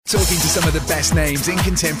Talking to some of the best names in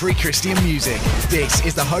contemporary Christian music. This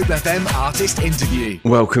is the Hope FM Artist Interview.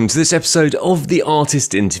 Welcome to this episode of The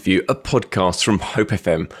Artist Interview, a podcast from Hope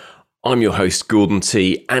FM. I'm your host, Gordon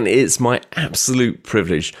T, and it's my absolute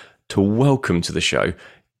privilege to welcome to the show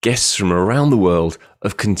guests from around the world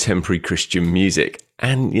of contemporary Christian music.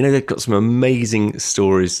 And, you know, they've got some amazing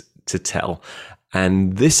stories to tell.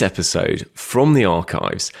 And this episode from the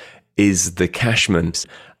archives is the Cashmans.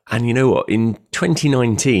 And you know what? In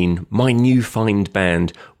 2019, my new find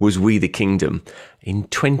band was We the Kingdom. In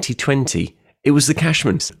 2020, it was the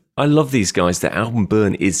Cashmans. I love these guys. Their album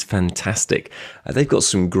Burn is fantastic. They've got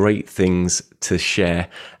some great things to share.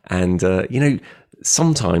 And, you know,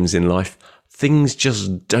 sometimes in life, things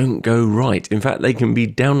just don't go right. In fact, they can be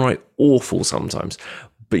downright awful sometimes.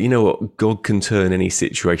 But you know what? God can turn any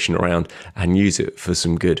situation around and use it for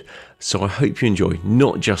some good. So I hope you enjoy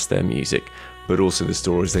not just their music, but also the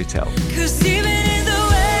stories they tell.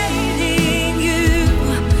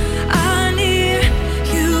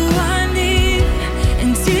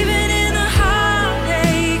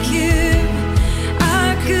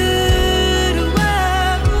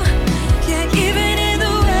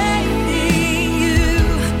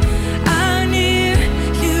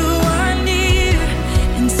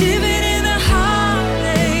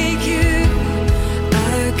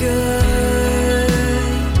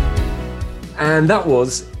 And that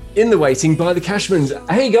was In the Waiting by the Cashmans.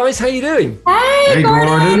 Hey guys, how you doing? Hey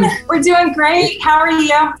Gordon. We're doing great. How are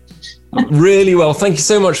you? Really well. Thank you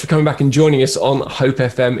so much for coming back and joining us on Hope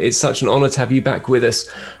FM. It's such an honor to have you back with us.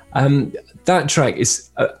 That track is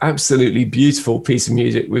an absolutely beautiful piece of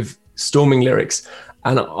music with storming lyrics.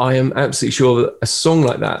 And I am absolutely sure that a song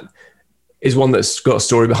like that is one that's got a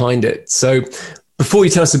story behind it. So before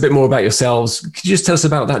you tell us a bit more about yourselves, could you just tell us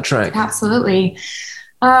about that track? Absolutely.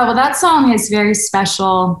 Well, that song is very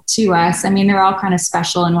special to us. I mean, they're all kind of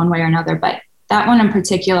special in one way or another, but that one in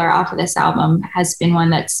particular off of this album has been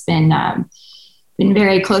one that's been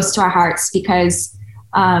very close to our hearts because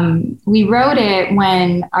we wrote it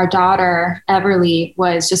when our daughter, Everly,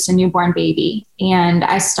 was just a newborn baby. And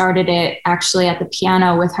I started it actually at the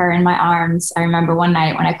piano with her in my arms. I remember one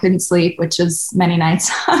night when I couldn't sleep, which was many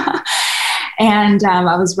nights. And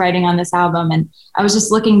I was writing on this album and I was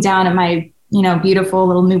just looking down at my beautiful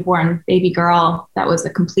little newborn baby girl. That was a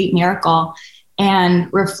complete miracle.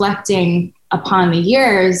 And reflecting upon the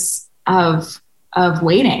years of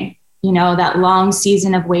waiting, that long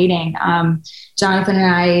season of waiting. Jonathan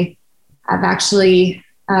and I have actually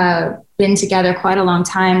been together quite a long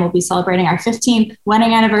time. We'll be celebrating our 15th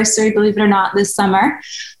wedding anniversary, believe it or not, this summer.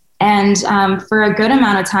 And for a good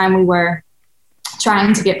amount of time, we were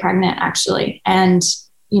trying to get pregnant, actually. And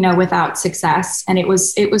without success. And it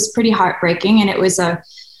was pretty heartbreaking. And it was a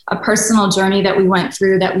personal journey that we went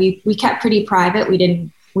through that we kept pretty private. We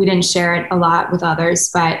didn't share it a lot with others,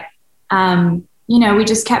 but, we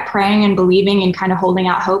just kept praying and believing and kind of holding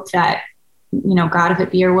out hope that, God, if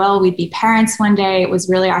it be your will, we'd be parents one day. It was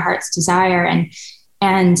really our heart's desire.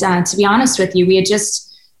 And to be honest with you, we had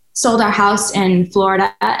just sold our house in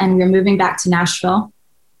Florida and we were moving back to Nashville.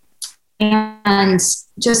 And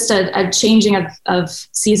just a changing of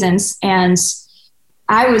seasons. And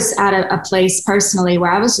I was at a place personally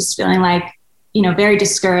where I was just feeling like, very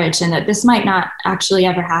discouraged and that this might not actually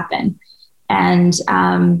ever happen. And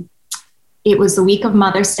it was the week of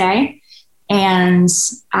Mother's Day. And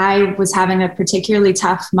I was having a particularly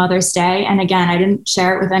tough Mother's Day. And again, I didn't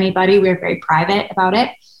share it with anybody. We were very private about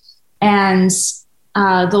it. And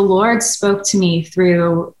the Lord spoke to me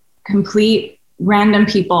through complete random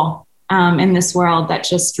people in this world that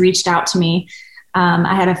just reached out to me.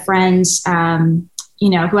 I had a friend,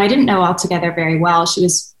 who I didn't know altogether very well. She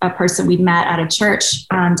was a person we'd met at a church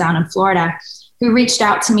down in Florida who reached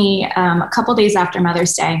out to me a couple days after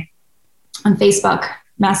Mother's Day on Facebook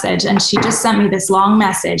message. And she just sent me this long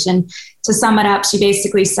message. And to sum it up, she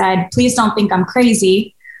basically said, please don't think I'm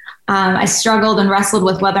crazy. I struggled and wrestled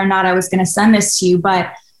with whether or not I was going to send this to you,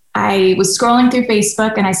 but I was scrolling through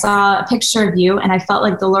Facebook and I saw a picture of you and I felt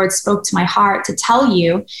like the Lord spoke to my heart to tell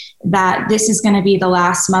you that this is going to be the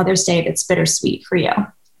last Mother's Day that's bittersweet for you.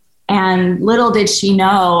 And little did she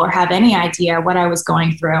know or have any idea what I was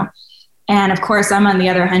going through. And of course, I'm on the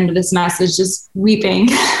other end of this message, just weeping.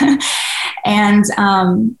 And,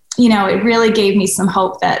 it really gave me some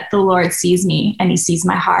hope that the Lord sees me and he sees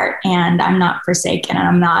my heart and I'm not forsaken and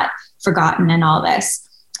I'm not forgotten in all this.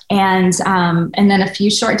 And then a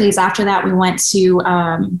few short days after that, we went to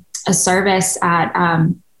a service at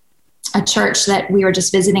a church that we were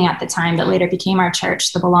just visiting at the time that later became our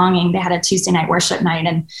church, The Belonging. They had a Tuesday night worship night.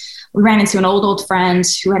 And we ran into an old friend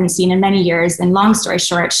who hadn't seen in many years. And long story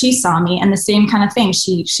short, she saw me, and the same kind of thing.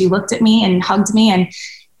 She looked at me and hugged me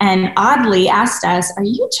and oddly asked us, are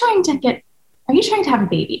you trying to have a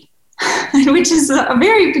baby? Which is a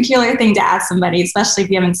very peculiar thing to ask somebody, especially if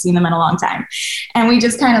you haven't seen them in a long time. And we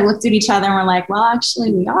just kind of looked at each other and we're like, well,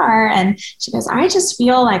 actually we are. And she goes, I just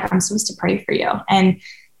feel like I'm supposed to pray for you. And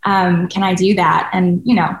can I do that? And,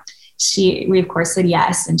 we of course said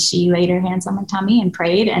yes. And she laid her hands on my tummy and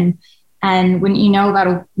prayed. And when, about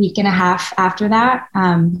a week and a half after that,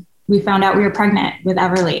 we found out we were pregnant with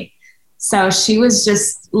Everly. So she was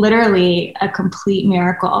just literally a complete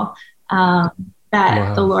miracle.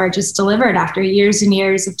 That the Lord just delivered after years and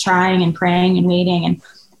years of trying and praying and waiting.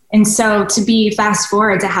 And so to be fast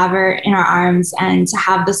forward, to have her in our arms and to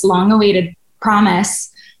have this long awaited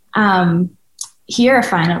promise here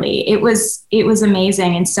finally, it was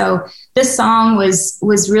amazing. And so this song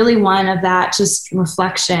was really one of that just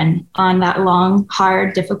reflection on that long,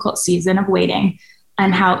 hard, difficult season of waiting,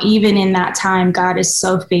 and how even in that time, God is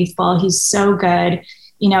so faithful. He's so good.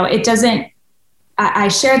 I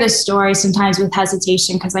share this story sometimes with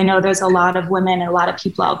hesitation because I know there's a lot of women and a lot of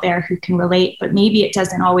people out there who can relate, but maybe it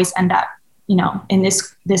doesn't always end up, in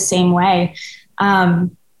this same way.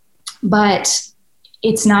 But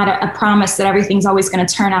it's not a promise that everything's always going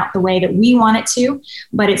to turn out the way that we want it to,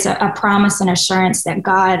 but it's a promise and assurance that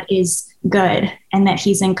God is good and that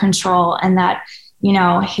he's in control, and that,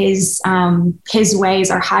 his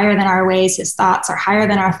ways are higher than our ways. His thoughts are higher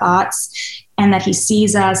than our thoughts. And that he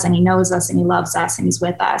sees us and he knows us and he loves us and he's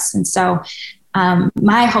with us. And so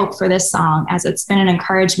my hope for this song, as it's been an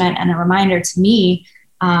encouragement and a reminder to me,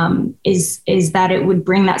 is that it would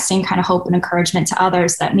bring that same kind of hope and encouragement to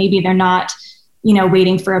others, that maybe they're not,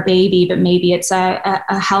 waiting for a baby, but maybe it's a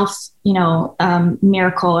health,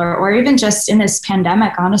 miracle, or even just in this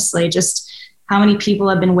pandemic, honestly, just how many people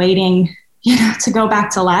have been waiting, to go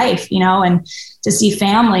back to life, and to see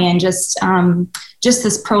family, and just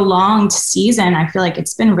this prolonged season. I feel like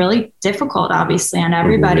it's been really difficult, obviously, on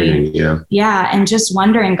everybody. Yeah. And just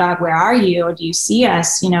wondering, God, where are you? Or do you see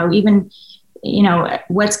us? Even,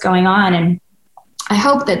 what's going on? And I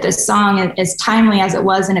hope that this song, as timely as it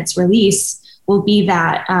was in its release, will be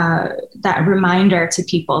that reminder to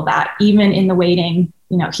people that even in the waiting,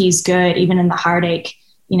 he's good. Even in the heartache,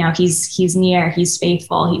 he's near, he's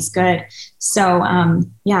faithful, he's good. So,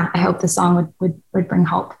 I hope the song would bring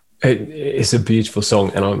hope. It's a beautiful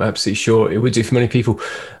song, and I'm absolutely sure it would do for many people.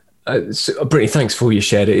 So, Brittany, thanks for all you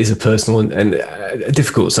shared. It is a personal and a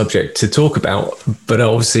difficult subject to talk about, but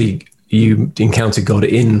obviously you encountered God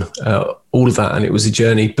in all of that, and it was a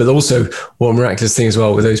journey. But also, what a miraculous thing as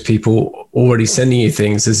well, with those people already sending you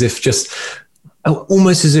things, as if just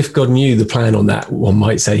almost as if God knew the plan on that. One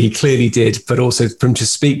might say he clearly did, but also for him to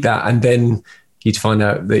speak that and then you to find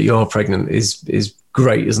out that you are pregnant is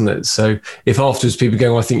great, isn't it? So if afterwards people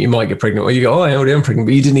go, I think you might get pregnant, or you go, I already am pregnant,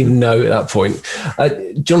 but you didn't even know at that point.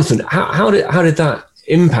 Jonathan, how did that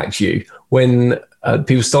impact you when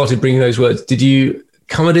people started bringing those words? Did you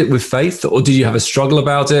come at it with faith, or did you have a struggle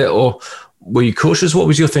about it, or were you cautious? What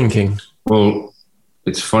was your thinking? Well,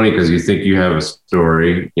 it's funny because you think you have a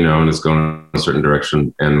story, and it's going in a certain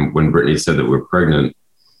direction. And when Brittany said that we're pregnant,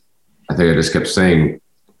 I think I just kept saying,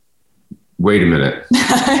 wait a minute,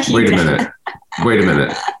 wait a minute, wait a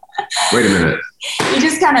minute, wait a minute. You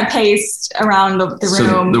just kind of paced around the room.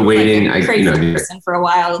 So the waiting, like a crazy person for a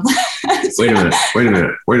while. Wait a minute, wait a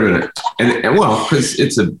minute, wait a minute. And well, because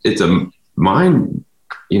it's a mind,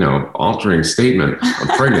 altering statement.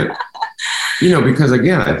 I'm pregnant. Because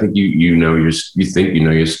again, I think you think you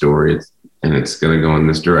know your story, and it's going to go in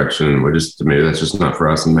this direction, and maybe that's just not for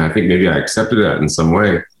us. And I think maybe I accepted that in some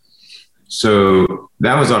way. So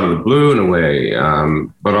that was out of the blue in a way,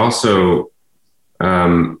 but also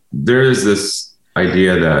there is this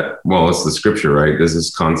idea that, well, it's the scripture, right? There's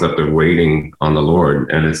this concept of waiting on the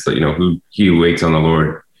Lord, and it's that he who waits on the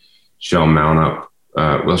Lord shall mount up.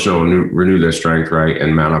 Shall renew their strength, right,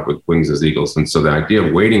 and mount up with wings as eagles. And so the idea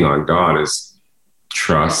of waiting on God is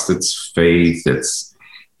trust, it's faith, it's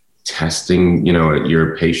testing,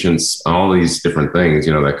 your patience, all these different things,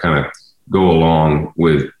 that kind of go along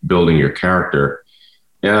with building your character.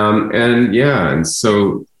 And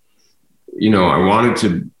so, I wanted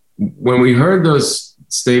to, when we heard those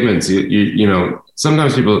statements,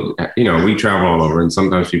 sometimes people, we travel all over, and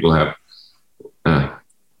sometimes people have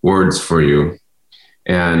words for you.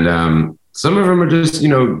 And some of them are just,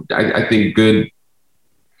 I think good,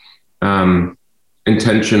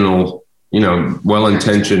 intentional,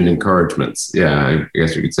 well-intentioned encouragements. Yeah, I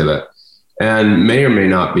guess you could say that. And may or may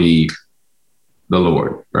not be the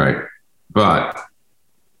Lord, right? But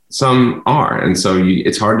some are. And so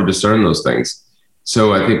it's hard to discern those things.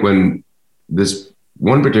 So I think when this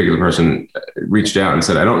one particular person reached out and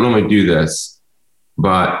said, I don't normally do this,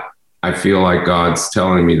 but I feel like God's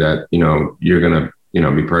telling me that, you're going to,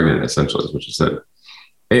 be pregnant, essentially, is what she said.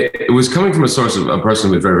 It was coming from a source of a person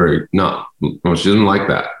who was very, she didn't like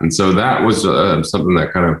that. And so that was something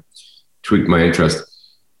that kind of tweaked my interest.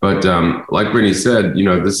 But like Brittany said,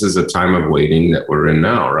 this is a time of waiting that we're in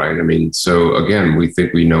now, right? I mean, so again, we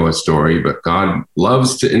think we know a story, but God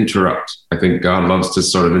loves to interrupt. I think God loves to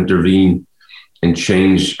sort of intervene and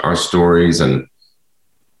change our stories and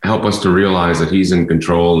help us to realize that he's in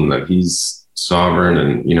control and that he's sovereign,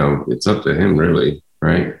 and, it's up to him really.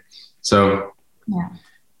 Right. So,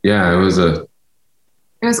 yeah, it was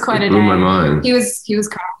quite a day. Blew my mind. He was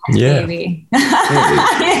crying like a baby. Yeah,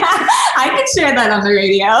 I could share that on the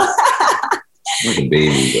radio. Like a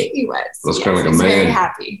baby, but he was. I was crying like a man. Very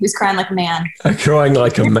happy. He was crying like a man. Crying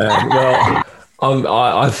like a man. Well,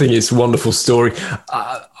 I think it's a wonderful story.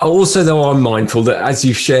 Also, though, I'm mindful that as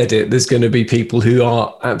you've shared it, there's going to be people who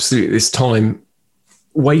are absolutely this time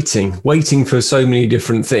waiting for so many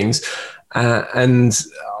different things. And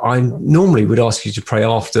I normally would ask you to pray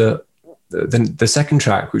after the second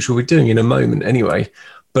track, which we'll be doing in a moment anyway.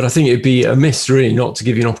 But I think it'd be amiss really not to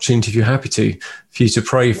give you an opportunity, if you're happy to, for you to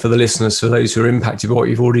pray for the listeners, for those who are impacted by what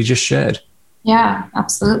you've already just shared. Yeah,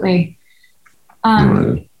 absolutely.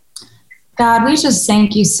 God, we just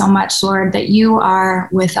thank you so much, Lord, that you are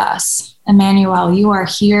with us. Emmanuel, you are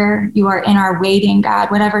here. You are in our waiting, God,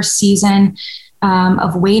 whatever season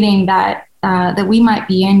of waiting that we might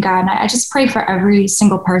be in, God. And I just pray for every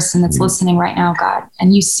single person that's listening right now, God.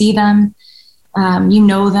 And you see them, you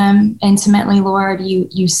know them intimately, Lord.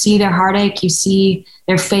 You see their heartache, you see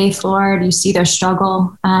their faith, Lord. You see their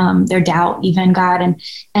struggle, their doubt, even, God,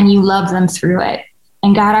 and you love them through it.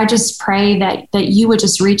 And God, I just pray that you would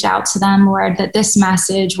just reach out to them, Lord, that this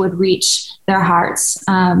message would reach their hearts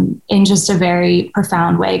in just a very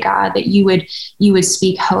profound way, God, that you would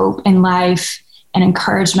speak hope and life and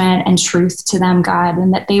encouragement and truth to them, God,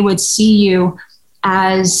 and that they would see you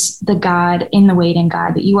as the God in the waiting,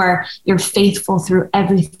 God, that you're faithful through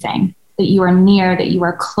everything, that you are near, that you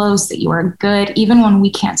are close, that you are good, even when we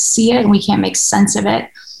can't see it and we can't make sense of it.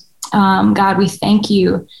 God, we thank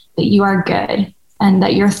you that you are good and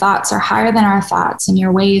that your thoughts are higher than our thoughts and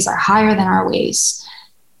your ways are higher than our ways.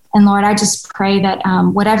 And Lord, I just pray that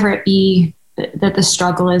whatever it be that the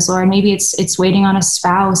struggle is, Lord, maybe it's waiting on a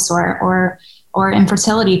spouse or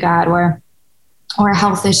infertility, God, or a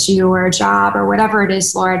health issue or a job or whatever it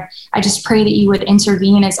is, Lord, I just pray that you would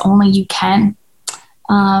intervene as only you can.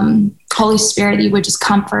 Holy Spirit, you would just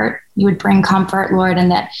comfort, you would bring comfort, Lord,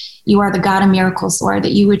 and that you are the God of miracles, Lord,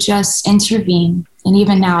 that you would just intervene. And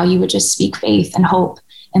even now you would just speak faith and hope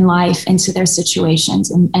and life into their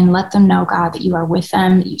situations and let them know, God, that you are with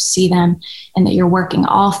them, that you see them, and that you're working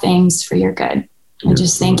all things for your good. And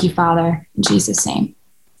just thank you, Father, in Jesus' name.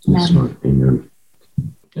 Amen. Amen.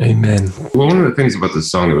 Amen. Well, one of the things about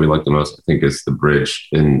this song that we like the most, I think, is the bridge.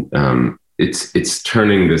 And it's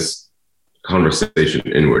turning this conversation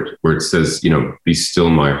inward, where it says, be still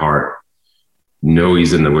my heart. Know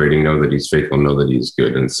he's in the waiting, know that he's faithful, know that he's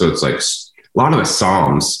good. And so it's like a lot of the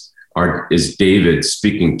Psalms is David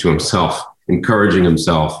speaking to himself, encouraging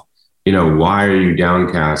himself. Why are you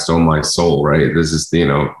downcast, oh my soul, right? This is,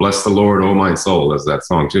 bless the Lord, oh my soul, that's that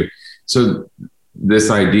song too. So this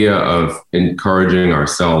idea of encouraging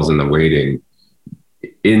ourselves in the waiting,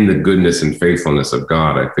 in the goodness and faithfulness of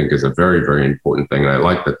God, I think is a very, very important thing. And I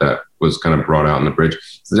like that was kind of brought out in the bridge.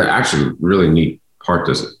 It's actually a really neat part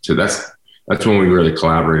to that's when we really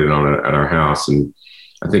collaborated on it at our house. And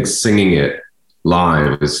I think singing it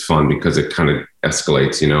live is fun because it kind of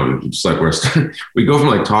escalates, and just like we go from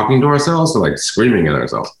like talking to ourselves to like screaming at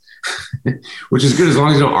ourselves, which is good as long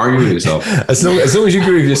as you don't argue with yourself. As long as you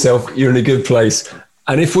agree with yourself, you're in a good place.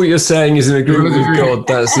 And if what you're saying is in agreement with God,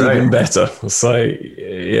 that's right. Even better. So,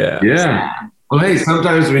 yeah. Yeah. Well, hey,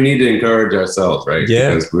 sometimes we need to encourage ourselves, right?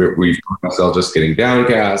 Yeah. Because we find ourselves just getting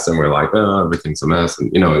downcast and we're like, oh, everything's a mess.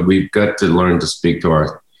 And, we've got to learn to speak to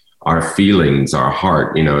our feelings, our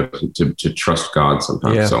heart, to trust God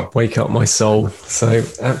sometimes. Yeah, so wake up my soul. So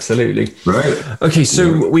absolutely. Right. Okay,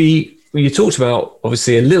 so you talked about,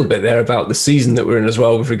 obviously, a little bit there about the season that we're in as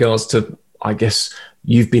well with regards to, I guess,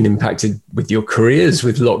 you've been impacted with your careers,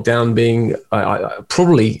 with lockdown being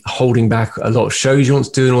probably holding back a lot of shows you want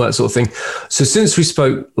to do and all that sort of thing. So since we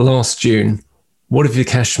spoke last June, what have your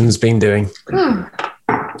Cashmans been doing? Wow.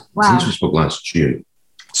 Since we spoke last June.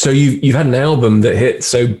 So you've had an album that hit.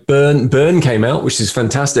 So Burn came out, which is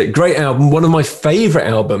fantastic. Great album. One of my favorite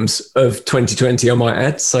albums of 2020, I might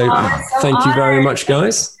add. So thank you very much,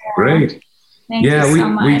 guys. Great. Thank you so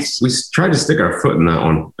much. We tried to stick our foot in that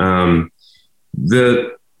one.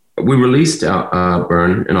 We released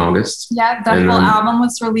Burn in August. Yeah, the full album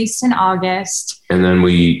was released in August. And then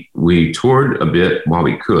we toured a bit while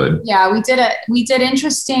we could. Yeah, we did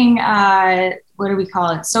interesting, what do we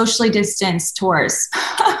call it? Socially distanced tours.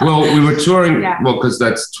 Well, we were touring, because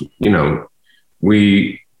that's,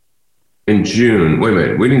 in June, wait a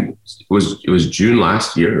minute, it was June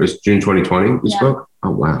last year. It was June 2020 we spoke.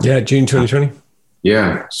 Oh, wow. Yeah, June 2020.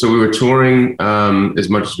 Yeah. So we were touring as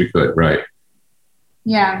much as we could, right?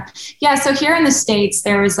 Yeah. Yeah. So here in the States,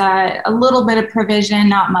 there was a little bit of provision,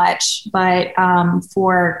 not much, but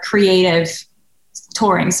for creative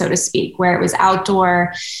touring, so to speak, where it was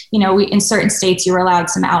outdoor. In certain states, you were allowed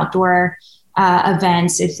some outdoor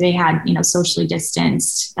events if they had, socially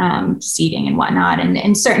distanced seating and whatnot,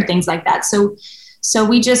 and certain things like that. So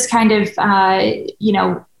we just kind of,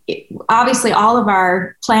 obviously all of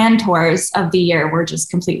our planned tours of the year were just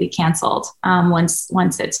completely canceled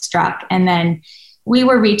once it struck. And then we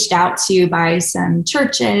were reached out to by some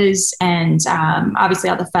churches, and obviously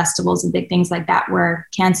all the festivals and big things like that were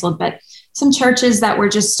canceled, but some churches that were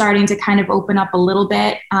just starting to kind of open up a little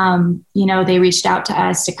bit, they reached out to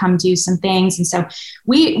us to come do some things. And so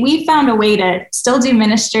we found a way to still do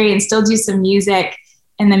ministry and still do some music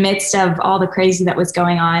in the midst of all the crazy that was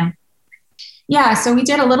going on. Yeah, so we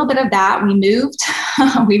did a little bit of that. We moved,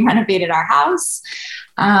 we renovated our house,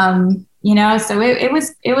 so it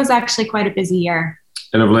was actually quite a busy year.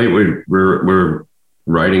 And of late, we're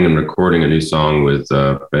writing and recording a new song with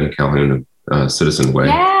Ben Calhoun of Citizen Way.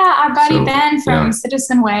 Yeah, our buddy Ben from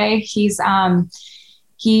Citizen Way.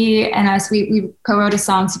 He and us, we co-wrote a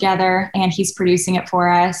song together, and he's producing it for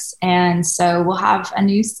us. And so we'll have a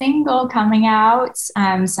new single coming out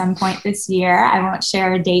some point this year. I won't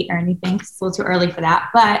share a date or anything because it's a little too early for that.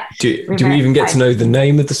 But do we even get to know the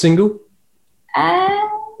name of the single?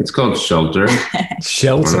 It's called Shelter.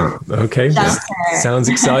 Shelter. Okay. Sounds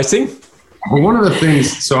exciting. Well, one of the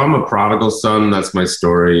things, so I'm a prodigal son. That's my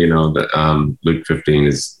story. That Luke 15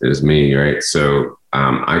 is me, right? So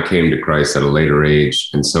I came to Christ at a later age.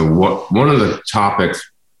 And so one of the topics,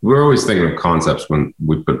 we're always thinking of concepts when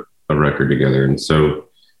we put a record together. And so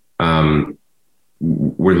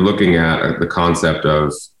we're looking at the concept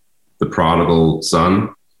of the prodigal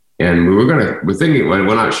son. And we're thinking,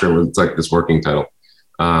 we're not sure, it's like this working title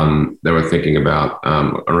that we're thinking about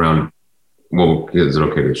around. Well, is it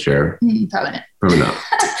okay to share? Probably not.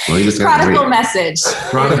 Well, you just prodigal message.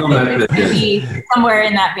 Prodigal message. Somewhere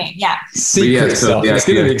in that vein, yeah. Secret stuff. It's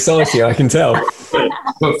going to be exciting, I can tell.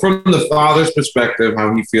 But from the father's perspective,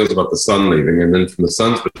 how he feels about the son leaving, and then from the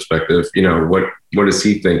son's perspective, what is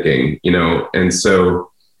he thinking? And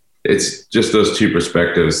so it's just those two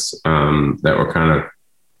perspectives that we're kind of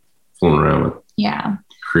fooling around with. Yeah.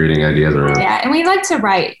 Creating ideas around. Yeah, and we like to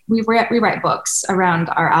write. We write books around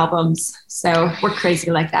our albums, so we're crazy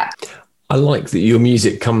like that. I like that your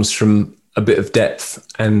music comes from a bit of depth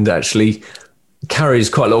and actually carries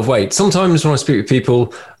quite a lot of weight. Sometimes when I speak with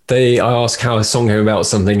people, I ask how a song came about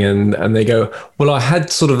something, and they go, well, I had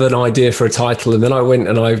sort of an idea for a title, and then I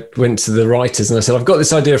went to the writers and I said, I've got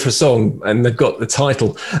this idea for a song, and they've got the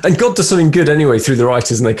title. And God does something good anyway through the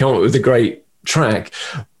writers, and they come up with a great track.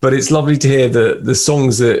 But it's lovely to hear that the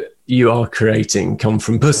songs that you are creating come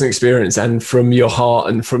from personal experience and from your heart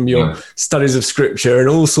and from your studies of scripture and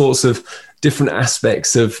all sorts of different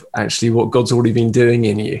aspects of actually what God's already been doing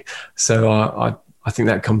in you. So I think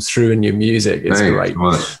that comes through in your music. It's great.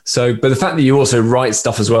 So, but the fact that you also write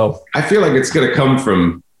stuff as well. I feel like it's going to come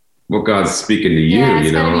from what God's speaking to you,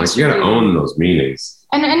 you got to own those meanings.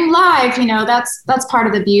 And live, that's part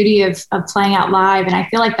of the beauty of playing out live. And I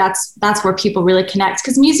feel like that's where people really connect,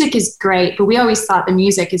 because music is great, but we always thought the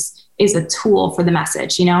music is a tool for the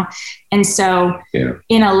message, And so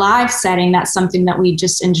in a live setting, that's something that we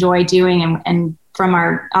just enjoy doing. And from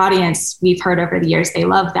our audience, we've heard over the years, they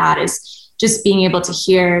love that, is just being able to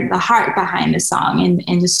hear the heart behind the song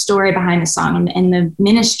and the story behind the song and the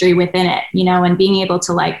ministry within it, and being able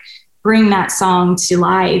to bring that song to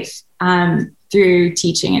life, through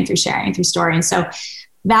teaching and through sharing and through story. And so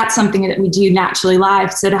that's something that we do naturally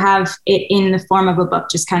live. So to have it in the form of a book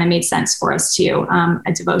just kind of made sense for us too,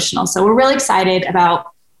 a devotional. So we're really excited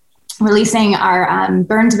about releasing our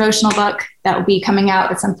Burn devotional book that will be coming out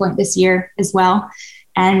at some point this year as well.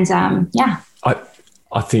 And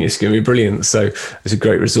I think it's going to be brilliant. So it's a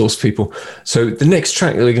great resource, people. So the next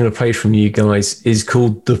track that we're going to play from you guys is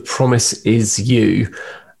called The Promise Is You.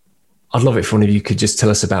 I'd love it if one of you could just tell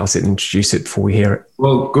us about it and introduce it before we hear it.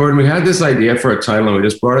 Well, Gordon, we had this idea for a title and we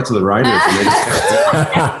just brought it to the writers.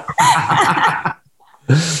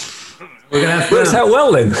 And We're gonna have Works out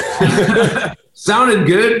well then. Sounded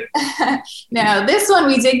good. No, this one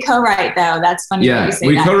we did co-write though. That's funny. Yeah, you say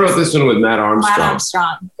we that. co-wrote this one with Matt Armstrong. Matt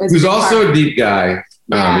Armstrong, who's also a deep guy.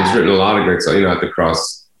 Yeah. He's written a lot of great songs. At the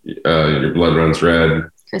cross, your blood runs red.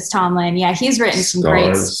 Chris Tomlin. Yeah, he's written some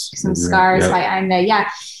Scars Yep. by Inde. Yeah.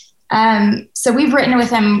 So we've written with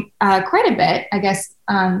him quite a bit, I guess.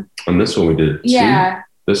 On this one we did. Yeah.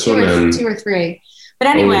 This one and 2 or 3. But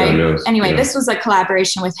anyway, yeah. This was a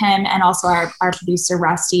collaboration with him and also our producer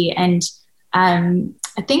Rusty. And I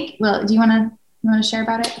think, well, do you want to share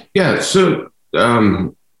about it? Yeah. So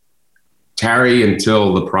tarry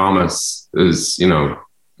until the promise is,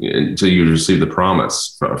 until you receive the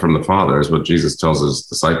promise from the Father is what Jesus tells his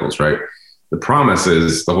disciples, right? The promise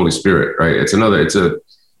is the Holy Spirit, right?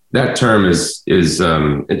 That term is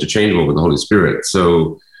interchangeable with the Holy Spirit.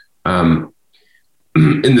 So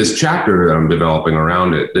in this chapter that I'm developing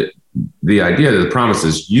around it, the idea that the promise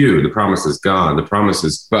is you, the promise is God, the promise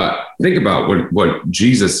is, but think about what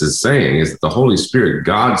Jesus is saying is that the Holy Spirit,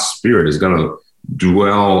 God's Spirit, is going to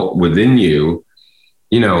dwell within you.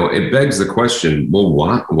 It begs the question, well,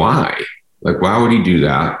 why? Like, why would he do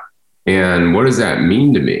that? And what does that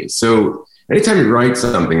mean to me? So anytime you write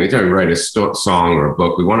something, anytime you write a song or a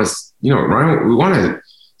book, we want to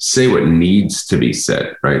say what needs to be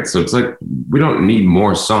said, right? So it's like, we don't need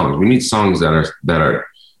more songs. We need songs that are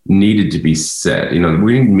needed to be said. We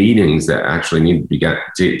need meanings that actually need to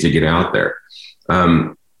get out there.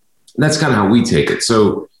 That's kind of how we take it.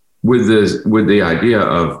 So with the idea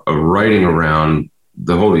of writing around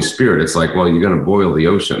the Holy Spirit, it's like, well, you're going to boil the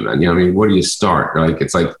ocean. And, where do you start? Like,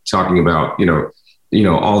 it's like talking about,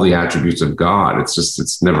 all the attributes of God.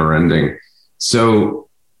 It's never ending. So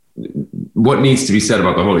what needs to be said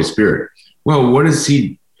about the Holy Spirit? Well, what is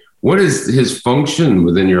his function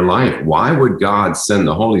within your life? Why would God send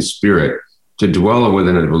the Holy Spirit to dwell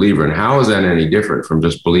within a believer? And how is that any different from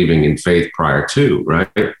just believing in faith prior to,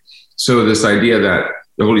 right? So this idea that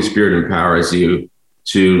the Holy Spirit empowers you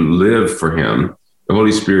to live for him. The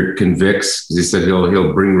Holy Spirit convicts, as he said,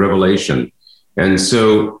 he'll bring revelation. And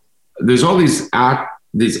so there's all these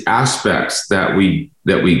aspects that we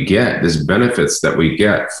get, these benefits that we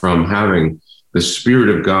get from having the Spirit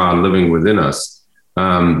of God living within us,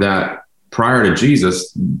 that prior to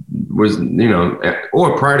Jesus was,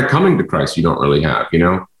 or prior to coming to Christ, you don't really have,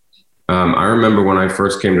 I remember when I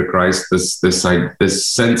first came to Christ, this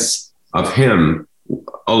sense of him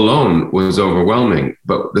alone was overwhelming.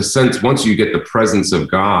 But the sense, once you get the presence of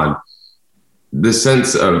God, the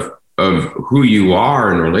sense of who you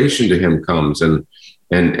are in relation to him comes, and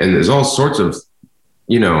there's all sorts of,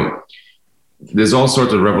 there's all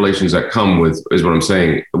sorts of revelations that come with, is what I'm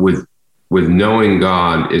saying, with knowing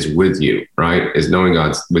God is with you, right? Is knowing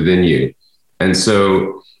God's within you. And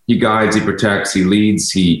so he guides, he protects, he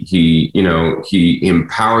leads, he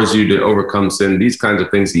empowers you to overcome sin, these kinds of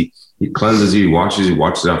things. He cleanses you, he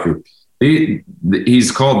watches out for you.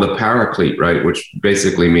 He's called the Paraclete, right? Which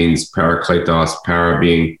basically means parakletos, para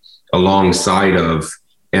being alongside of,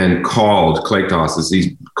 and called, kletos is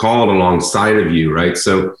he's called alongside of you, right?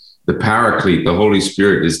 So the Paraclete, the Holy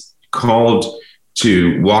Spirit, is called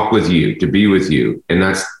to walk with you, to be with you. And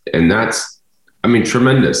that's,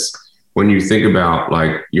 tremendous. When you think about,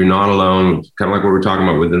 like, you're not alone, kind of like what we're talking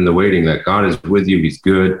about within the waiting, that God is with you. He's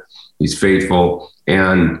good, he's faithful,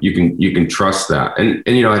 and you can trust that. And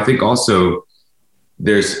I think also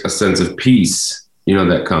there's a sense of peace,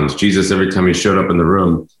 that comes. Jesus, every time he showed up in the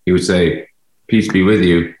room, he would say, peace be with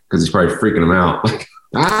you, because he's probably freaking him out. Like,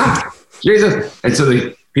 Jesus. And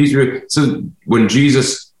so so when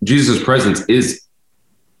Jesus' presence is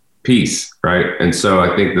peace, right? And so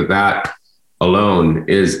I think that alone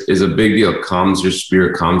is a big deal. Calms your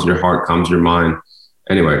spirit, calms your heart, calms your mind.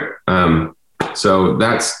 Anyway, so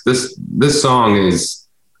that's this song is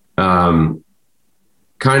kind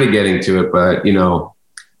of getting to it, but Well,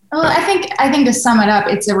 I think to sum it up,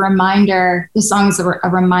 it's a reminder. The song is a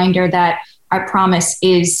reminder that our promise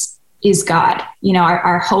is God.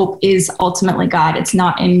 Our hope is ultimately God. It's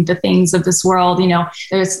not in the things of this world.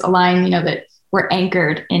 There's a line, that we're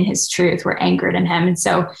anchored in his truth. We're anchored in him. And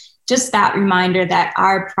so just that reminder that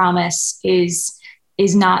our promise is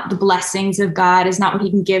not the blessings of God, is not what he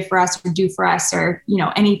can give for us or do for us, or,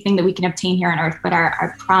 anything that we can obtain here on earth, but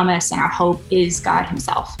our promise and our hope is God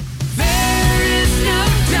himself. There is no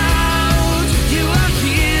doubt you are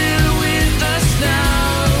here with us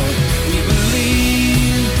now. We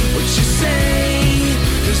believe what you say,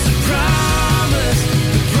 'cause the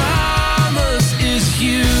promise is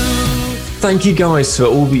you. thank you guys for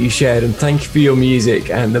all that you shared, and thank you for your music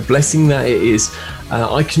and the blessing that it is.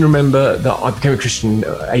 I can remember that I became a Christian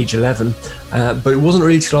at age 11, but it wasn't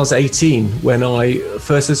really till I was 18 when I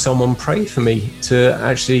first had someone pray for me to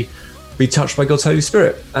actually be touched by God's Holy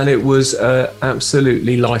Spirit. And it was an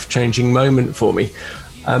absolutely life-changing moment for me.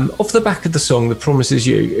 Off the back of the song, The Promise Is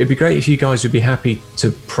You, it'd be great if you guys would be happy to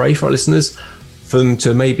pray for our listeners, for them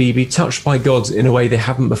to maybe be touched by God in a way they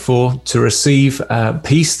haven't before, to receive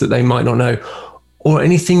peace that they might not know, or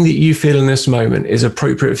anything that you feel in this moment is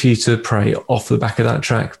appropriate for you to pray off the back of that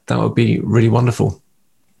track. That would be really wonderful.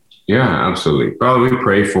 Yeah, absolutely. Father, we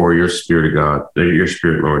pray for your Spirit of God, your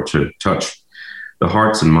Spirit, Lord, to touch the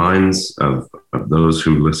hearts and minds of those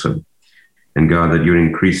who listen. And God, that you would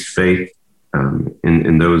increase faith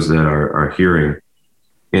in those that are hearing,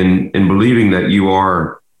 in believing that you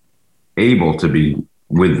are able to be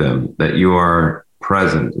with them, that you are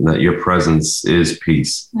present, and that your presence is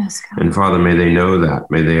peace. Yes, God. And Father, may they know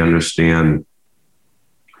that. May they understand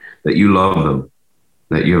that you love them,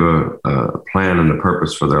 that you have a plan and a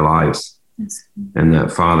purpose for their lives. Yes. And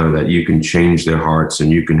that, Father, that you can change their hearts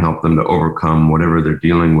and you can help them to overcome whatever they're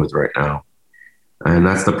dealing with right now. And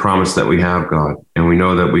that's the promise that we have, God. And we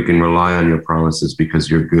know that we can rely on your promises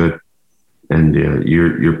because you're good. And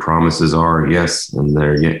your promises are yes, and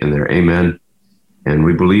they're amen. And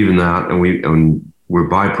we believe in that, and we're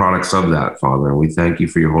byproducts of that, Father. And we thank you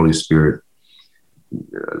for your Holy Spirit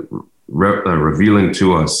revealing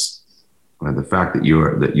to us the fact that you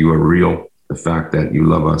are real, the fact that you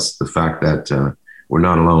love us, the fact that we're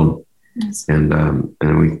not alone. Yes. And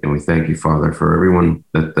we thank you, Father, for everyone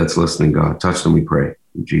that's listening. God, touch them, we pray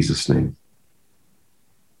in Jesus' name.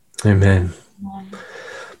 Amen. Amen.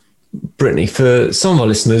 Brittany, for some of our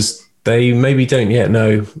listeners, they maybe don't yet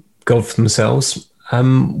know God for themselves.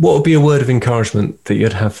 What would be a word of encouragement that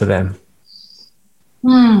you'd have for them?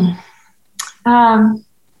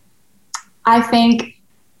 I think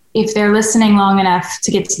if they're listening long enough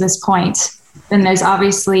to get to this point, then there's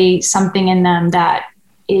obviously something in them that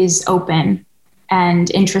is open and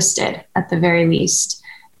interested at the very least.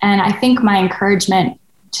 And I think my encouragement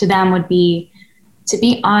to them would be to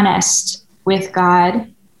be honest with God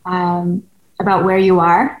about where you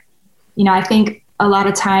are. I think a lot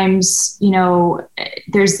of times,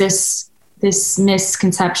 there's this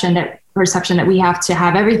perception that we have to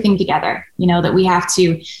have everything together, that we have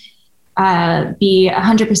to be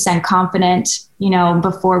 100% confident,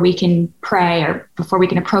 before we can pray or before we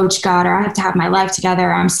can approach God, or I have to have my life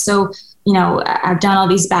together. I'm so, I've done all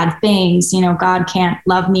these bad things, God can't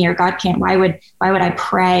love me, or God can't, why would I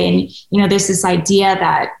pray? And, there's this idea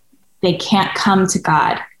that they can't come to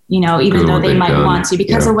God, even though they might want to,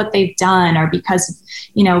 because of what they've done, or because of,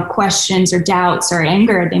 questions or doubts or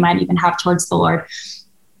anger they might even have towards the Lord.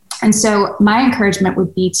 And so my encouragement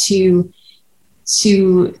would be to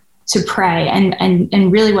pray.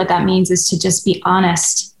 And really what that means is to just be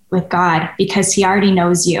honest with God, because he already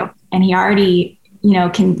knows you, and he already,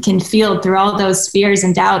 can feel through all those fears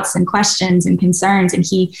and doubts and questions and concerns. And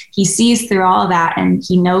he sees through all of that, and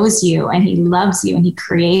he knows you, and he loves you, and he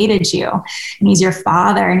created you, and he's your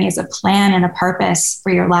father, and he has a plan and a purpose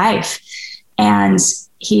for your life. And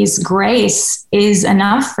his grace is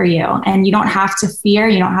enough for you, and you don't have to fear.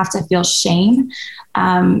 You don't have to feel shame,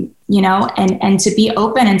 and to be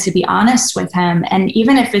open and to be honest with him. And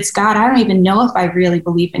even if it's God, I don't even know if I really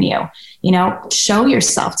believe in you, show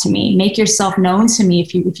yourself to me, make yourself known to me.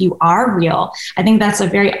 If you are real, I think that's a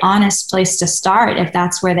very honest place to start, if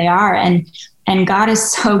that's where they are. And God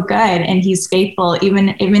is so good, and he's faithful.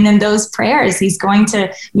 Even in those prayers, he's going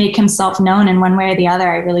to make himself known in one way or the other.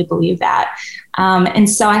 I really believe that. And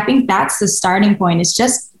so I think that's the starting point, is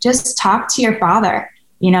just talk to your father,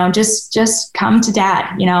 just come to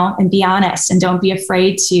dad, and be honest, and don't be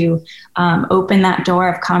afraid to open that door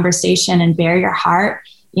of conversation and bare your heart.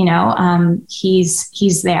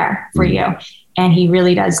 He's there for you, and he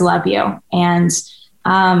really does love you. And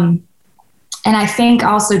I think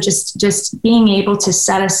also just being able to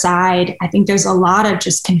set aside, I think there's a lot of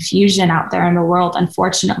just confusion out there in the world,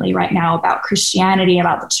 unfortunately, right now, about Christianity,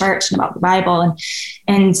 about the church, and about the Bible.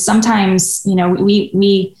 And sometimes,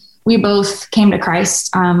 we both came to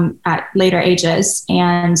Christ at later ages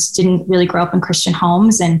and didn't really grow up in Christian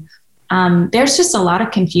homes. And there's just a lot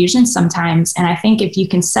of confusion sometimes. And I think if you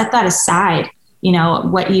can set that aside,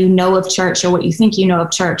 what you know of church, or what you think you know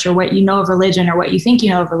of church, or what you know of religion, or what you think you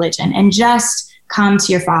know of religion, and just come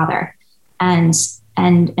to your father and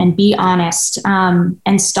be honest,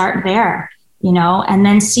 and start there, and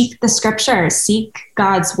then seek the scriptures, seek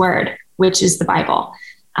God's word, which is the Bible.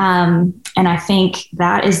 And I think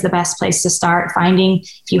that is the best place to start, finding,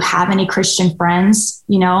 if you have any Christian friends,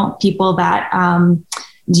 people that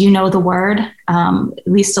do the word, at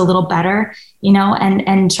least a little better,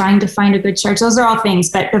 and trying to find a good church. Those are all things.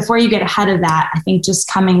 But before you get ahead of that, I think just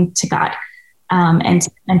coming to God and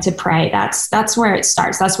to pray, that's where it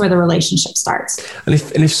starts. That's where the relationship starts. And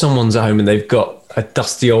if someone's at home and they've got a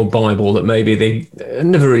dusty old Bible that maybe they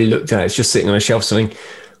never really looked at, it's just sitting on a shelf, something,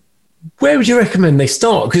 where would you recommend they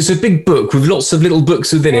start? Because it's a big book with lots of little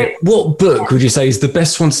books within it. What book would you say is the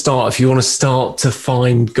best one to start if you want to start to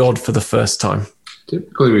find God for the first time?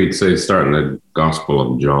 Typically, we'd say start in the Gospel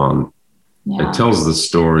of John. Yeah. It tells the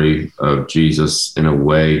story of Jesus in a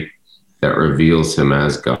way that reveals him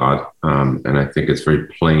as God. And I think it's very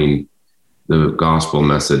plain. The gospel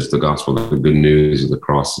message, the gospel, the good news of the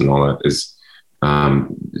cross and all that is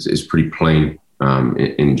pretty plain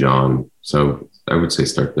in John. So I would say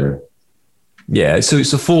start there. Yeah, so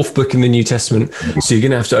it's the fourth book in the New Testament. So you're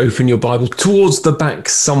going to have to open your Bible towards the back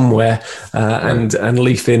somewhere and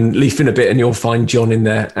leaf in a bit, and you'll find John in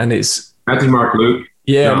there. And it's Matthew, Mark, Luke.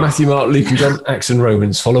 Yeah, no. Matthew, Mark, Luke, and John, Acts and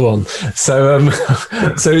Romans. Follow on. So,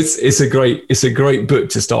 so it's a great book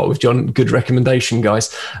to start with, John. Good recommendation,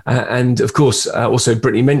 guys. And of course, also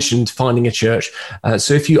Brittany mentioned finding a church.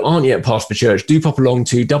 So if you aren't yet part of a church, do pop along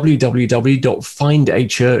to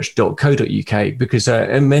www.findachurch.co.uk, because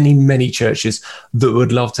there are many churches that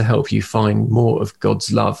would love to help you find more of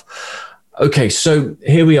God's love. Okay, so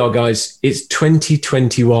here we are, guys. It's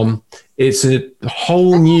 2021. It's a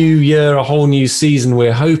whole new year, a whole new season.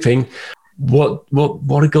 We're hoping. What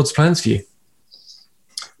are God's plans for you?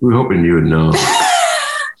 We're hoping you would know.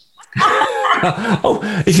 Oh,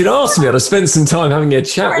 if you'd asked me, I'd have spent some time having a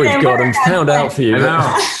chat with God and found out for you.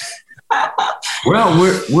 Well,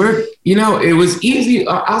 we're it was easy.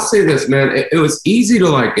 I'll say this, man. It was easy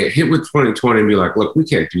to get hit with 2020 and be like, look, we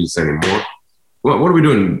can't do this anymore. What are we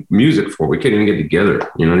doing music for? We can't even get together.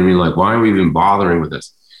 You know what I mean? Why are we even bothering with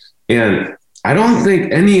this? And I don't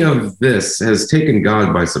think any of this has taken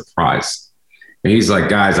God by surprise. And he's like,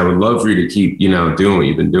 guys, I would love for you to keep, doing what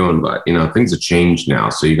you've been doing, but, things have changed now.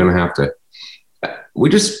 So you're going to have to, we're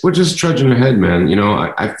just trudging ahead, man.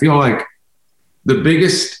 I feel like the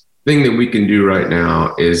biggest thing that we can do right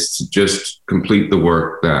now is to just complete the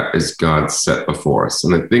work that is God set before us.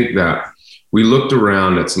 And I think that we looked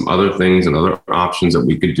around at some other things and other options that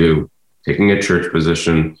we could do, taking a church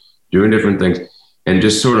position, doing different things, and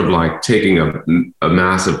just sort of taking a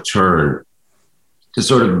massive turn to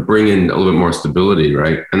sort of bring in a little bit more stability,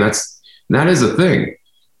 right? And that is a thing.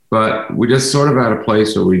 But we just sort of at a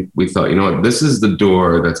place where we thought, you know what, this is the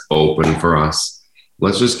door that's open for us.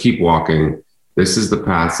 Let's just keep walking. This is the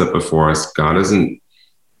path set before us. God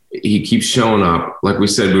he keeps showing up. Like we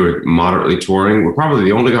said, we were moderately touring. We're probably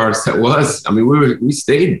the only artist that was. I mean, we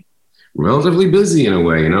stayed relatively busy in a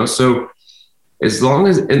way, So as long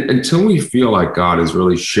as, until we feel like God is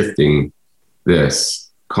really shifting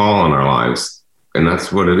this call on our lives, and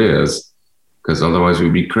that's what it is, because otherwise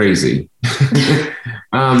we'd be crazy.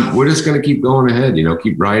 We're just going to keep going ahead,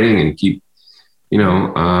 keep writing and keep,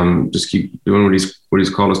 just keep doing what he's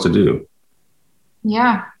called us to do.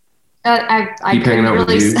 Yeah. I couldn't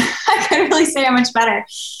really say it much better.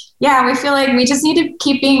 Yeah, we feel like we just need to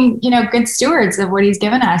keep being, good stewards of what he's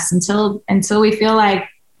given us until we feel like,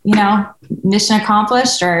 mission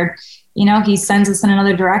accomplished, or, he sends us in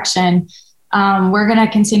another direction. We're going to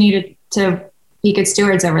continue to be good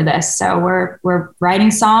stewards over this. So we're writing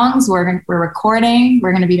songs, we're recording,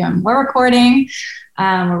 we're going to be doing more recording.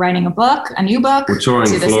 We're writing a new book. We're touring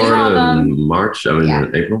Florida in March,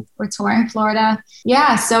 in April. We're touring Florida.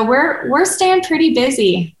 Yeah, so we're staying pretty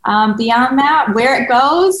busy. Beyond that, where it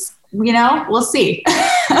goes, we'll see.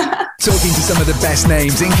 Talking to some of the best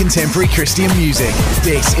names in contemporary Christian music.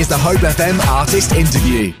 This is the Hope FM Artist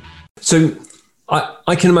Interview. So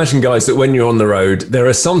I can imagine, guys, that when you're on the road, there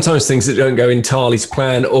are sometimes things that don't go entirely to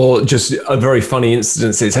plan, or just a very funny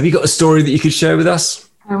incidences. Have you got a story that you could share with us?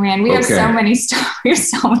 Oh man, we have so many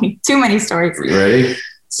stories. Too many stories. You ready?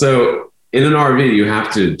 So in an RV, you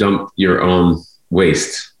have to dump your own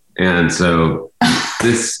waste. And so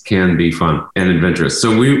this can be fun and adventurous.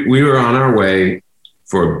 So we were on our way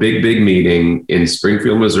for a big meeting in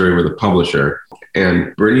Springfield, Missouri with a publisher.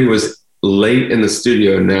 And Brittany was late in the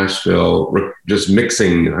studio in Nashville, just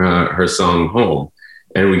mixing her song Home.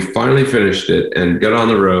 And we finally finished it and got on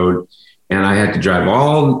the road. And I had to drive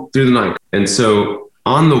all through the night. And so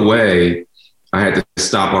on the way, I had to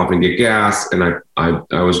stop off and get gas. And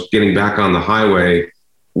I was getting back on the highway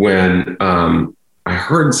when I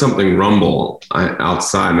heard something rumble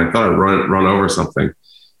outside, and I thought I'd run over something.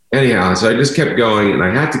 Anyhow, so I just kept going, and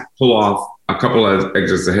I had to pull off a couple of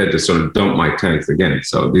exits ahead to sort of dump my tanks again.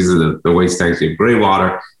 So these are the waste tanks. You have gray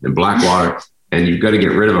water and black water, and you've got to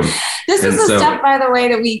get rid of them. This is the stuff, by the way,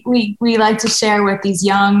 that we like to share with these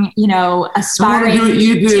young, aspiring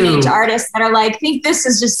teenage artists that are like, think this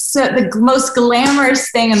is just the most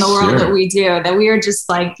glamorous thing in the world that we do, that we are just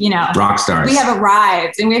like, rock stars. We have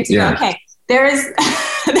arrived, and we have to go, okay, there's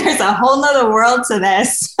a whole nother world to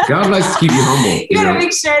this. God likes to keep you humble. You got to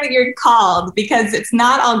make sure that you're called, because it's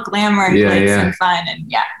not all glamour and glitz and fun.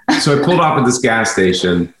 And So I pulled off at this gas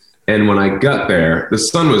station, and when I got there, the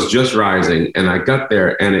sun was just rising, and I got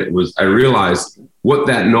there, and I realized what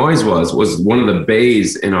that noise was one of the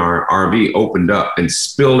bays in our RV opened up and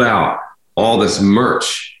spilled out all this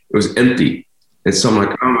merch. It was empty. And so I'm like,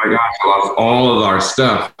 oh my gosh, I lost all of our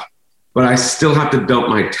stuff, but I still have to dump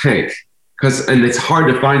my tank. And it's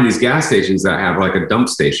hard to find these gas stations that have like a dump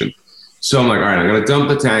station. So I'm like, all right, I'm going to dump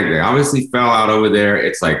the tank. They obviously fell out over there.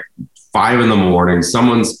 It's like 5 a.m.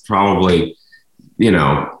 Someone's probably,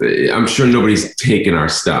 I'm sure nobody's taken our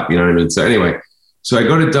stuff. You know what I mean? So anyway, so I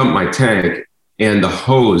go to dump my tank, and the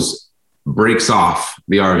hose breaks off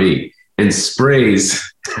the RV and sprays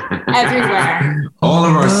everywhere. all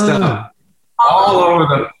of our stuff. All over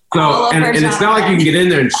the... So, and it's not like you can get in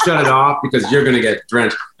there and shut it off, because you're going to get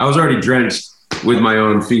drenched. I was already drenched with my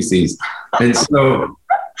own feces. And so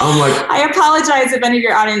I'm like, I apologize if any of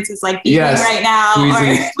your audience is like beeping right now.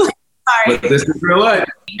 Sorry. But this is real life.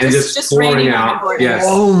 And just pouring out. Yes.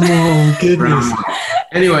 Oh my goodness.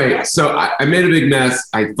 Anyway, so I made a big mess.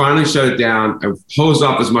 I finally shut it down. I hosed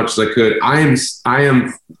off as much as I could. I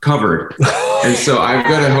am covered. And so I've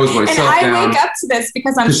got to hose myself down. And I wake up to this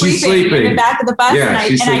because I'm sleeping in the back of the bus, and I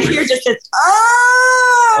hear just this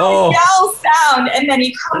yell sound, and then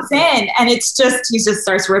he comes in, and he just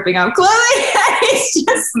starts ripping out clothing. It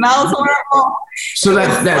just smells horrible. So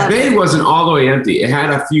that bay wasn't all the way empty. It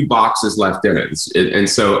had a few boxes left in it. And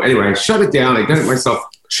so anyway, I shut it down. I got myself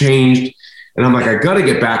changed, and I'm like, I got to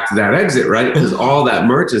get back to that exit, right? Because all that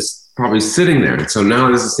merch is probably sitting there. And so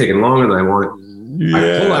now this is taking longer than I wanted. Yeah.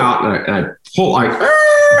 I pull out, and I pull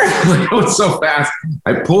like going so fast.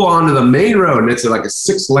 I pull onto the main road, and it's like a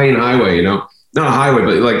 6-lane highway, not a highway,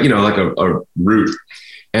 but like a route.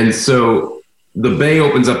 And so the bay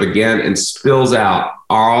opens up again and spills out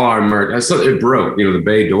all our merch. So it broke, the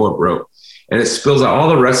bay door broke, and it spills out all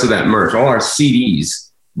the rest of that merch, all our CDs,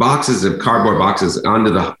 boxes of cardboard boxes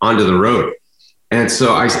onto the road. And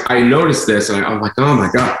so I noticed this, and I'm like, oh my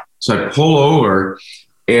God. So I pull over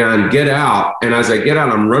and get out. And as I get out,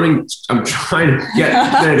 I'm trying to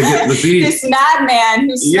get there to get the CDs. This madman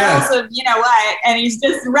who smells of, and he's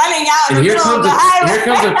just running out in the middle of the highway. Here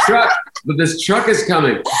comes a truck, but this truck is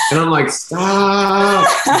coming. And I'm like, stop.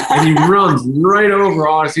 And he runs right over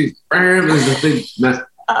all I see. There's a big mess.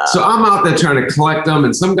 So I'm out there trying to collect them,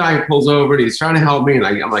 and some guy pulls over, and he's trying to help me. And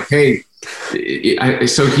I'm like, hey,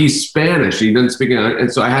 so he's Spanish. He doesn't speak English.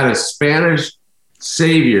 And so I had a Spanish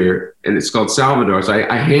savior, and it's called Salvador. So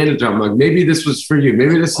I handed it to him. I'm like, maybe this was for you.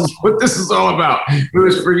 Maybe this is what this is all about. It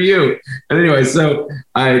was for you. And anyway, so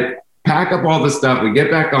I pack up all the stuff. We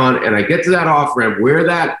get back on, and I get to that off ramp where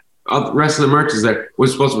that rest of the merch is that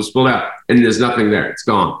was supposed to be spilled out, and there's nothing there. It's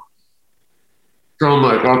gone. So I'm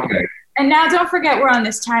like, okay. And now don't forget we're on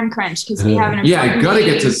this time crunch, because we have an I got to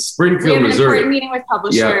get to Springfield, Missouri. We have an important meeting with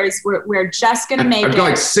publishers. Yeah. We're just going to make I've got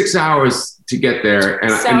like 6 hours to get there.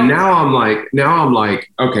 And now I'm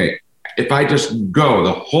like, okay, if I just go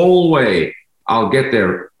the whole way, I'll get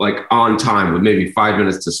there like on time with maybe 5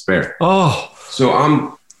 minutes to spare. Oh, so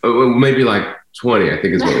I'm maybe like 20, I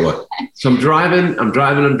think is what it was. So I'm driving. I'm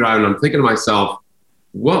thinking to myself,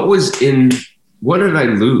 what did I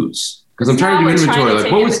lose? Because I'm trying to do inventory.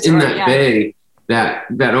 Like, what was in that bay that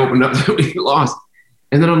opened up that we lost?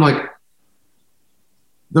 And then I'm like,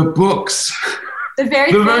 the books. The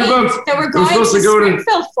very books that we're going to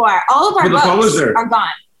Springfield for. All of our books are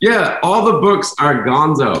gone. Yeah, all the books are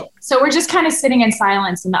gonzo. So we're just kind of sitting in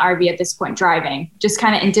silence in the RV at this point, driving, just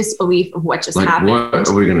kind of in disbelief of what just happened. What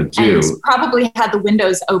are we going to do? And probably had the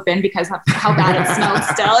windows open because of how bad it smelled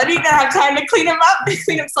still. And he didn't have time to clean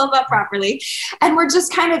himself up properly. And we're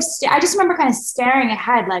just kind of, I just remember kind of staring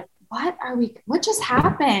ahead like, what just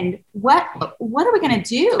happened? What are we going to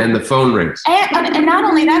do? And the phone rings. And not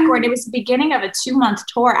only that, Gordon, it was the beginning of a 2-month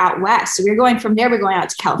tour out west. So we were going from there, we're going out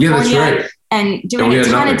to California. Yeah, that's right. And doing a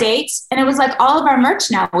ton of dates. And it was like all of our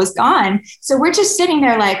merch now was gone. So we're just sitting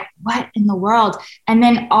there like, what in the world? And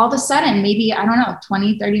then all of a sudden, maybe, I don't know,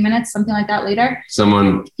 20, 30 minutes, something like that later.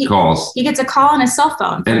 Someone calls. He gets a call on his cell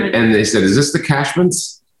phone. And they said, is this the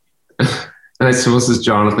Cashmans? And I said, well, this is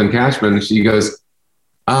Jonathan Cashman. And she goes,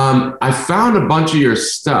 I found a bunch of your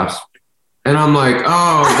stuff. And I'm like,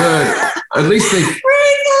 oh, good. at least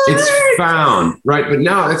it's found, right? But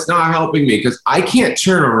now it's not helping me because I can't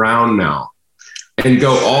turn around now and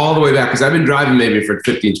go all the way back because I've been driving maybe for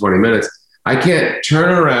 15, 20 minutes. I can't turn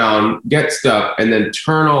around, get stuff, and then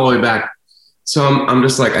turn all the way back. So I'm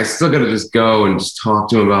just like, I still got to just go and just talk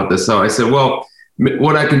to him about this. So I said, well,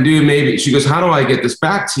 what I can do maybe, she goes, how do I get this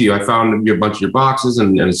back to you? I found a bunch of your boxes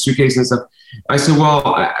and a suitcase and stuff. I said,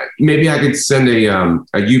 well, maybe I could send a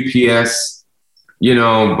UPS,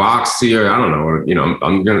 box to you. I don't know.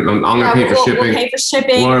 I'm gonna pay for shipping. We'll pay for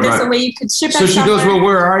shipping. There's a way you could ship it. So she goes, well,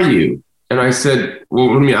 where are you? And I said, well,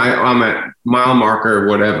 what do you mean? I'm at mile marker or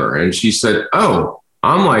whatever. And she said, oh,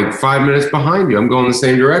 I'm like 5 minutes behind you. I'm going the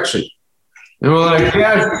same direction. And we're like,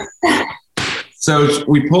 yeah. So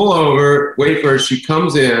we pull over, wait for her. She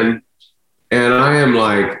comes in, and I am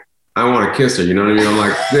like, I want to kiss her. You know what I mean? I'm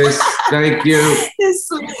like, thank you. This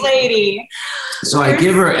sweet lady. So I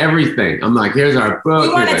give her everything. I'm like, here's our book.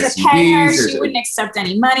 We wanted to pay her. She wouldn't accept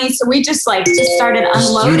any money. So we just started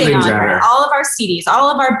unloading on her. All of our CDs, all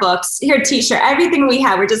of our books, here, t-shirt, everything we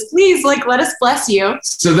have. We're just, please, let us bless you.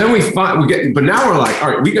 So then but now we're like, all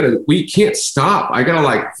right, we can't stop. I got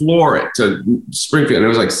to floor it to Springfield. And it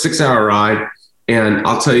was like 6-hour ride. And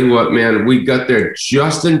I'll tell you what, man, we got there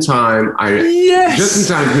just in time. Just in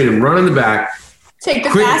time for me to run in the back. Take the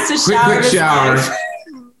fastest shower. Quick shower.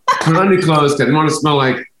 Put on your clothes. Didn't want to smell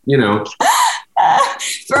like,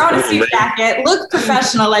 throw on a suit jacket. Look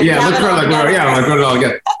professional. Look it all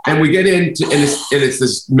again. And we get into, and it's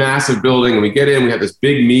this massive building. And we get in, we have this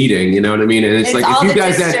big meeting, you know what I mean? And it's like, if you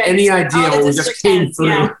guys had any idea what we just came through.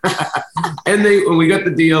 Yeah. And we got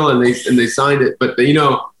the deal and they signed it. But,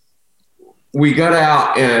 we got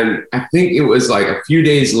out, and I think it was like a few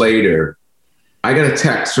days later, I got a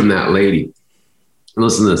text from that lady.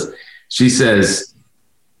 Listen to this. She says,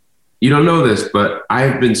 you don't know this, but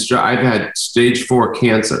I've had stage 4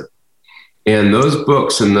 cancer. And those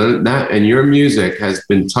books and your music has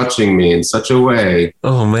been touching me in such a way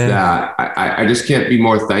that I just can't be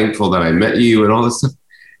more thankful that I met you and all this stuff.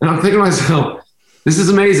 And I'm thinking to myself, this is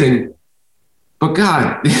amazing. But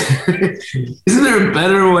God, isn't there a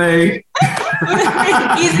better way?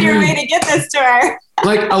 Easier way to get this to her.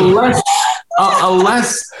 Like a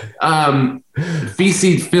less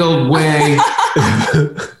feces-filled way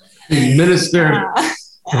to minister.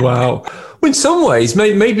 Wow. Well, in some ways,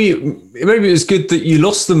 maybe it was good that you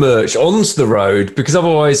lost the merch onto the road, because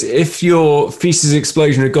otherwise, if your feces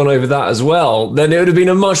explosion had gone over that as well, then it would have been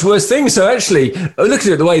a much worse thing. So actually, look at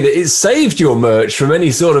it the way that it saved your merch from any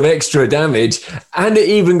sort of extra damage, and it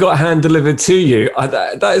even got hand delivered to you.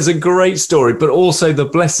 That is a great story, but also the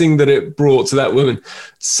blessing that it brought to that woman.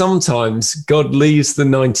 Sometimes God leaves the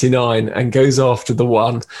 99 and goes after the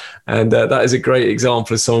one. And that is a great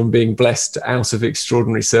example of someone being blessed out of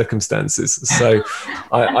extraordinary circumstances. So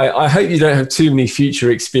I hope you don't have too many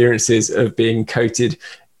future experiences of being coated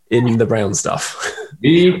in the brown stuff.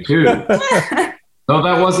 Me too. No,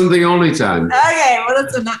 that wasn't the only time. Okay, well,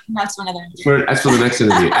 that's one other interview. That's for the next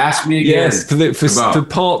interview. Ask me again. Yes, for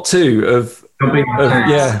part 2 of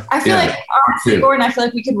I feel like, honestly, Gordon, I feel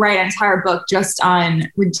like we could write an entire book just on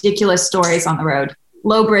ridiculous stories on the road.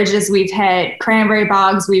 Low bridges we've hit, cranberry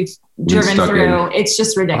bogs we've driven through. It's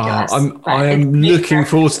just ridiculous. I am looking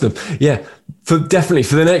forward to them. Yeah, for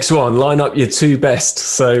the next one, line up your 2 best.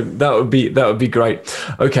 So that would be great.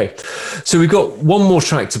 Okay, so we've got one more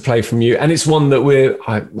track to play from you, and it's one that we're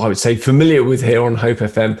I would say familiar with here on Hope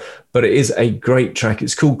FM, but it is a great track.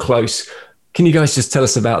 It's called Close. Can you guys just tell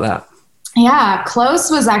us about that? Yeah, Close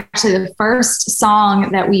was actually the first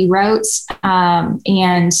song that we wrote,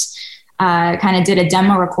 and kind of did a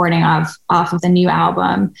demo recording off of the new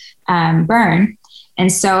album, Burn. And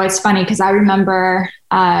so it's funny because I remember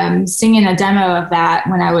singing a demo of that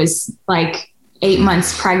when I was like 8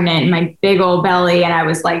 months pregnant, my big old belly, and I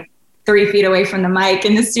was like 3 feet away from the mic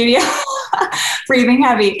in the studio, breathing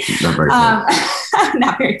heavy. Not very close.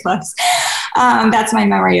 Not very close. That's my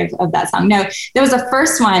memory of that song. No, there was the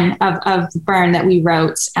first one of Burn that we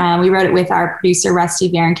wrote. We wrote it with our producer,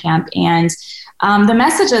 Rusty Varenkamp, and the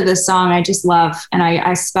message of this song I just love, and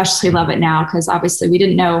I especially love it now because obviously we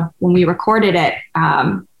didn't know when we recorded it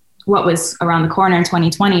what was around the corner in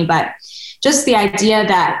 2020, but just the idea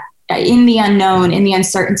that in the unknown, in the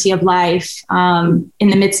uncertainty of life, in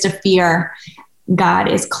the midst of fear,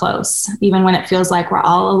 God is close, even when it feels like we're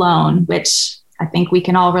all alone, which I think we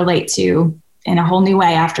can all relate to in a whole new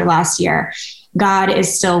way after last year. God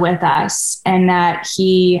is still with us, and that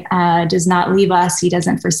he does not leave us. He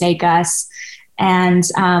doesn't forsake us. And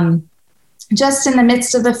just in the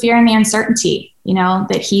midst of the fear and the uncertainty,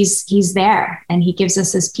 that he's there, and he gives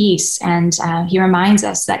us his peace, and he reminds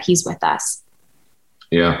us that he's with us.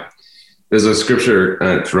 Yeah. There's a scripture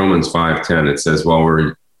at Romans 5:10. It says, while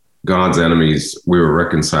we're God's enemies, we were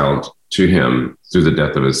reconciled to him through the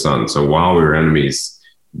death of his son. So while we were enemies,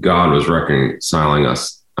 God was reconciling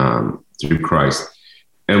us through Christ.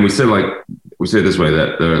 And we say this way,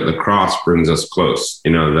 that the cross brings us close,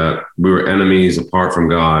 that we were enemies apart from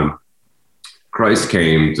God. Christ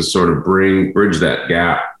came to sort of bridge that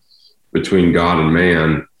gap between God and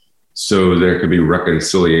man so there could be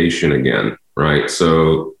reconciliation again, right?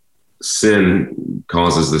 So sin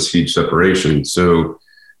causes this huge separation. So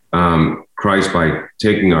Christ, by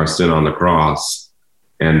taking our sin on the cross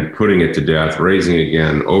and putting it to death, raising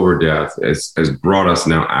again over death, has brought us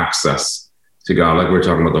now access to God. Like we're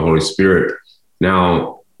talking about the Holy Spirit.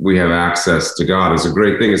 Now we have access to God. It's a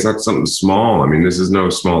great thing. It's not something small. I mean, this is no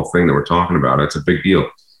small thing that we're talking about. It's a big deal.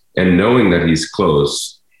 And knowing that he's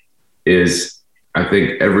close is, I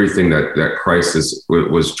think, everything that Christ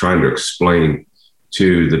was trying to explain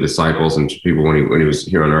to the disciples and to people when he was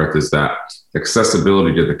here on earth, is that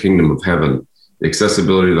accessibility to the kingdom of heaven, the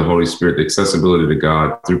accessibility to the Holy Spirit, the accessibility to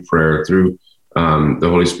God through prayer, through the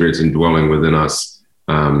Holy Spirit's indwelling within us,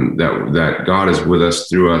 that God is with us,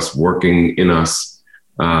 through us, working in us,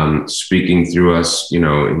 speaking through us.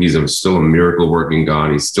 He's still a miracle working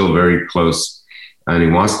God. He's still very close, and he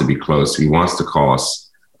wants to be close. He wants to call us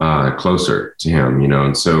closer to him,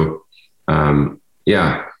 and so,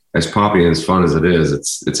 as poppy and as fun as it is,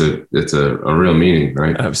 it's a real meaning,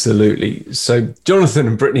 right? Absolutely. So, Jonathan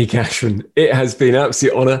and Brittany Cashman, it has been an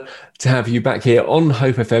absolute honor to have you back here on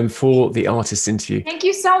Hope FM for the artist interview. Thank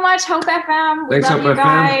you so much, Hope FM. We Thanks, love Hope you FM.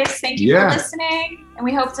 guys. Thank you Yeah. for listening, and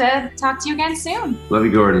we hope to talk to you again soon. Love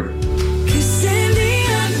you, Gordon. 'Cause in the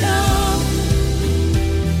unknown,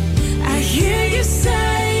 I hear you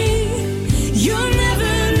say you're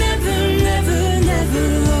never, never, never, never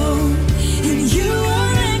alone, and you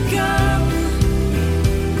won't let go.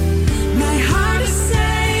 My heart is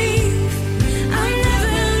safe. I'm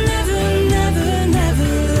never, never, never, never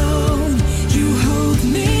alone. You hold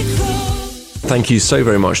me close. Thank you so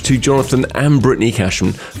very much to Jonathan and Brittany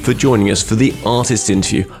Cashman for joining us for the artist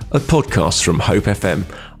interview, a podcast from Hope FM.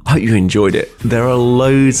 I hope you enjoyed it. There are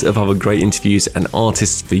loads of other great interviews and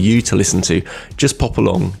artists for you to listen to. Just pop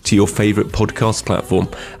along to your favourite podcast platform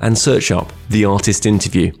and search up The Artist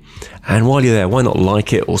Interview. And while you're there, why not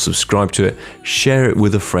like it or subscribe to it? Share it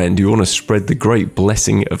with a friend who want to spread the great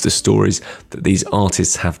blessing of the stories that these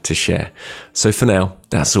artists have to share. So for now,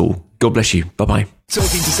 that's all. God bless you. Bye-bye.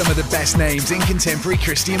 Talking to some of the best names in contemporary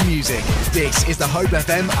Christian music. This is the Hope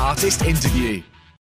FM Artist Interview.